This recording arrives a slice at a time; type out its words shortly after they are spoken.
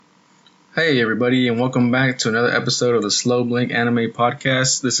Hey everybody, and welcome back to another episode of the Slow Blink Anime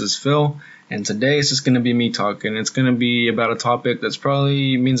Podcast. This is Phil, and today it's just going to be me talking. It's going to be about a topic that's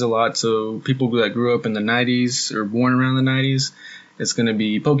probably means a lot to people that grew up in the 90s or born around the 90s. It's going to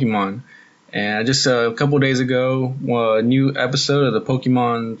be Pokemon. And just a couple days ago, a new episode of the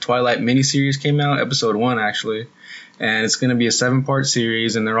Pokemon Twilight miniseries came out, episode 1 actually. And it's going to be a 7-part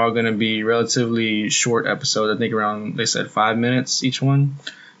series, and they're all going to be relatively short episodes. I think around, they said 5 minutes each one.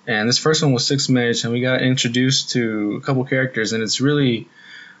 And this first one was 6 minutes, and we got introduced to a couple characters, and it's going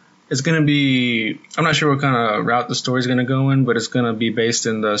to be, I'm not sure what kind of route the story's going to go in, but it's going to be based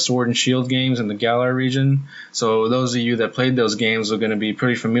in the Sword and Shield games in the Galar region. So those of you that played those games are going to be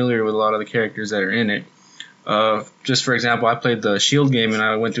pretty familiar with a lot of the characters that are in it. Just for example, I played the Shield game, and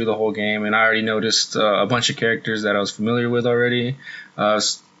I went through the whole game, and I already noticed a bunch of characters that I was familiar with already.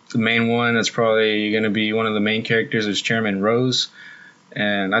 The main one that's probably going to be one of the main characters is Chairman Rose.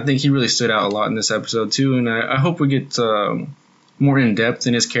 And I think he really stood out a lot in this episode too. And I hope we get more in depth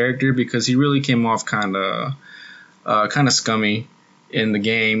in his character, because he really came off kind of scummy in the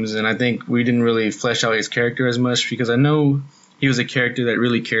games. And I think we didn't really flesh out his character as much, because I know he was a character that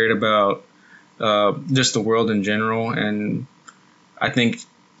really cared about just the world in general. And I think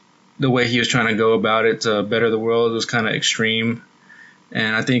the way he was trying to go about it to better the world was kind of extreme.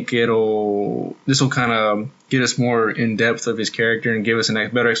 And I think this will kind of get us more in depth of his character and give us a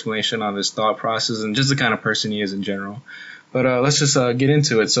better explanation on his thought process and just the kind of person he is in general. But let's just get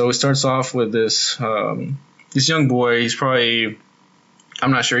into it. So it starts off with this young boy. He's probably,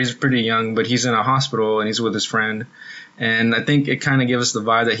 I'm not sure, he's pretty young, but he's in a hospital and he's with his friend. And I think it kind of gives us the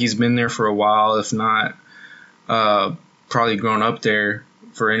vibe that he's been there for a while, if not probably grown up there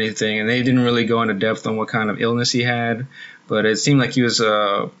for anything. And they didn't really go into depth on what kind of illness he had. But it seemed like he was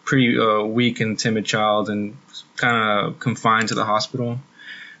a pretty weak and timid child and kind of confined to the hospital.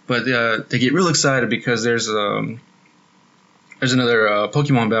 But they get real excited because there's another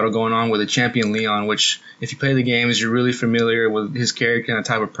Pokemon battle going on with a champion Leon, which if you play the games, you're really familiar with his character and the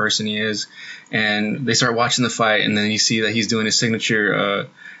type of person he is. And they start watching the fight, and then you see that he's doing his signature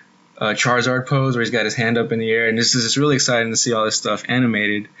Charizard pose where he's got his hand up in the air. And this is just really exciting to see all this stuff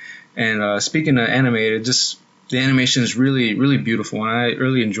animated. And speaking of animated, the animation is really, really beautiful, and I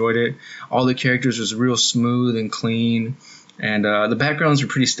really enjoyed it. All the characters was real smooth and clean, and the backgrounds were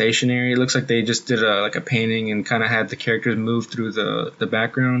pretty stationary. It looks like they just did a painting and kind of had the characters move through the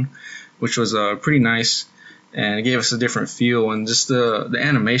background, which was pretty nice, and it gave us a different feel. And just the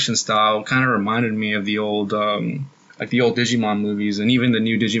animation style kind of reminded me of the old the old Digimon movies, and even the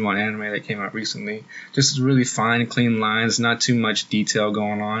new Digimon anime that came out recently. Just really fine, clean lines, not too much detail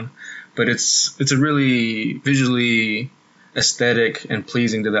going on. But it's a really visually aesthetic and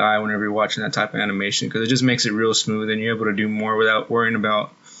pleasing to the eye whenever you're watching that type of animation, because it just makes it real smooth and you're able to do more without worrying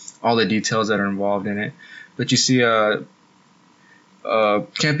about all the details that are involved in it. But you see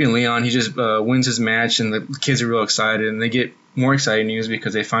Champion Leon, he just wins his match, and the kids are real excited, and they get more exciting news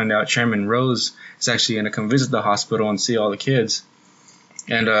because they find out Chairman Rose is actually going to come visit the hospital and see all the kids.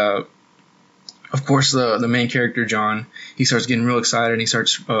 And of course, the main character, John, he starts getting real excited, and he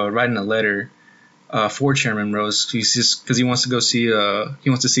starts writing a letter for Chairman Rose. He's just because he wants to go see he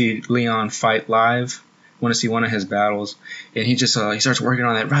wants to see Leon fight live. Want to see one of his battles, and he starts working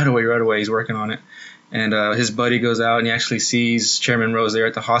on that right away. He's working on it, and his buddy goes out and he actually sees Chairman Rose there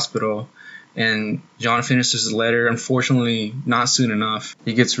at the hospital. And John finishes his letter. Unfortunately, not soon enough.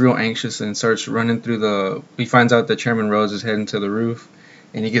 He gets real anxious and starts running through he finds out that Chairman Rose is heading to the roof.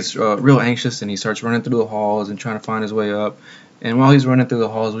 And he gets real anxious, and he starts running through the halls and trying to find his way up. And while he's running through the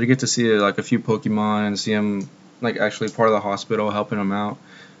halls, we get to see a few Pokemon and see him actually part of the hospital, helping him out.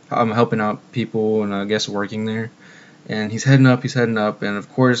 Helping out people and I guess working there. And he's heading up, and of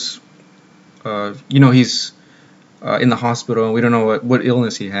course, he's in the hospital, and we don't know what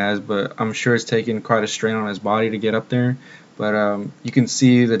illness he has, but I'm sure it's taking quite a strain on his body to get up there. But you can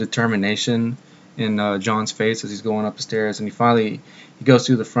see the determination in John's face as he's going up the stairs, and he goes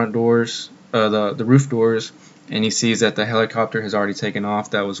through the front doors, the roof doors, and he sees that the helicopter has already taken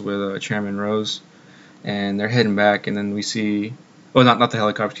off. That was with Chairman Rose, and they're heading back. And then we see, not the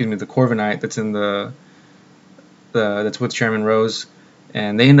helicopter, excuse me, the Corviknight that's in that's with Chairman Rose,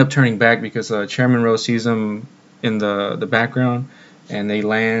 and they end up turning back because Chairman Rose sees them in the background, and they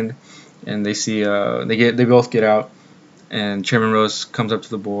land, and they see they both get out. And Chairman Rose comes up to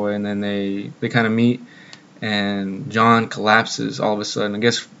the boy, and then they kind of meet, and John collapses all of a sudden. I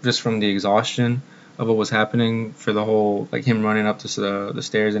guess just from the exhaustion of what was happening for the whole, him running up the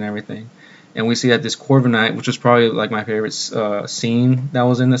stairs and everything. And we see that this Corviknight, which was probably my favorite scene that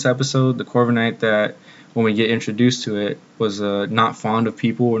was in this episode, the Corviknight that when we get introduced to it, was not fond of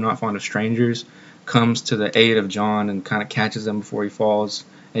people or not fond of strangers, comes to the aid of John and kind of catches him before he falls.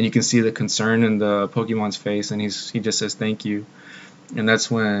 And you can see the concern in the Pokemon's face, and he just says thank you. And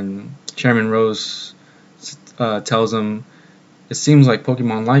that's when Chairman Rose tells him, it seems like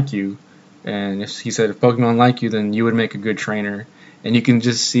Pokemon like you. And he said, if Pokemon like you, then you would make a good trainer. And you can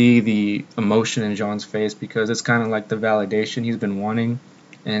just see the emotion in John's face, because it's kind of like the validation he's been wanting.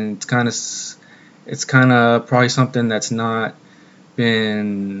 And it's kind of probably something that's not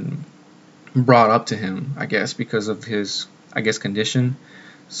been brought up to him, I guess, because of his, condition.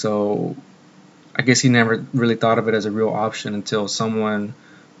 So I guess he never really thought of it as a real option until someone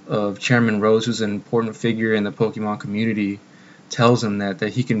of Chairman Rose, who's an important figure in the Pokemon community, tells him that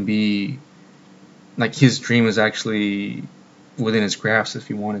he can be, like, his dream is actually within his grasp if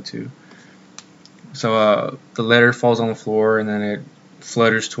he wanted to. So the letter falls on the floor, and then it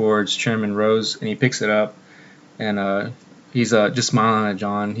flutters towards Chairman Rose, and he picks it up, and he's just smiling at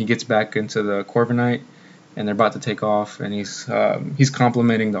John. He gets back into the Corviknight, and they're about to take off, and he's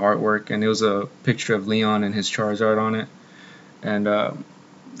complimenting the artwork, and it was a picture of Leon and his Charizard on it, and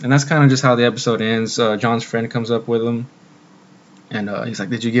that's kind of just how the episode ends. John's friend comes up with him, and he's like,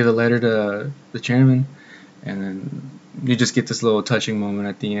 "Did you give the letter to the chairman?" And then you just get this little touching moment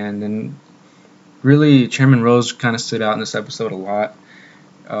at the end, and really, Chairman Rose kind of stood out in this episode a lot.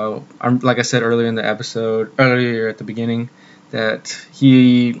 Like I said earlier at the beginning, that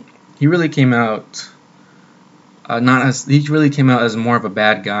he really came out. He really came out as more of a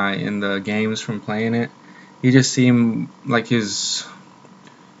bad guy in the games from playing it. He just seemed like his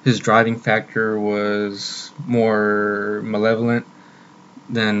driving factor was more malevolent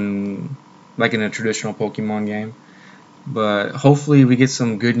than like in a traditional Pokemon game. But hopefully we get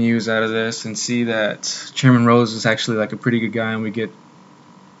some good news out of this and see that Chairman Rose is actually like a pretty good guy, and we get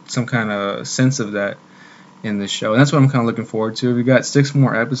some kind of sense of that in this show. And that's what I'm kind of looking forward to. We got 6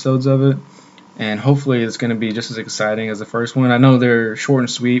 more episodes of it, and hopefully it's going to be just as exciting as the first one. I know they're short and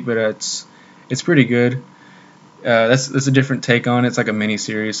sweet, but it's pretty good. That's a different take on it. It's like a mini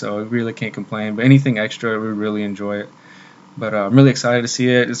series, so I really can't complain. But anything extra, we really enjoy it. But I'm really excited to see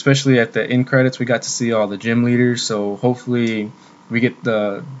it, especially at the end credits. We got to see all the gym leaders, so hopefully we get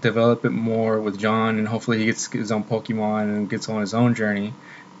to develop it more with John, and hopefully he gets his own Pokemon and gets on his own journey,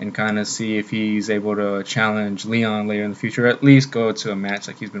 and kind of see if he's able to challenge Leon later in the future, or at least go to a match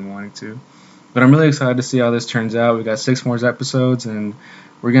like he's been wanting to. But I'm really excited to see how this turns out. We got 6 more episodes, and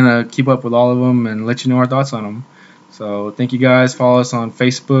we're going to keep up with all of them and let you know our thoughts on them. So thank you guys. Follow us on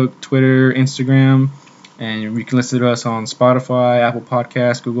Facebook, Twitter, Instagram, and you can listen to us on Spotify, Apple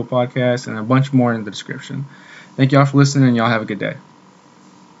Podcasts, Google Podcasts, and a bunch more in the description. Thank y'all for listening, and y'all have a good day.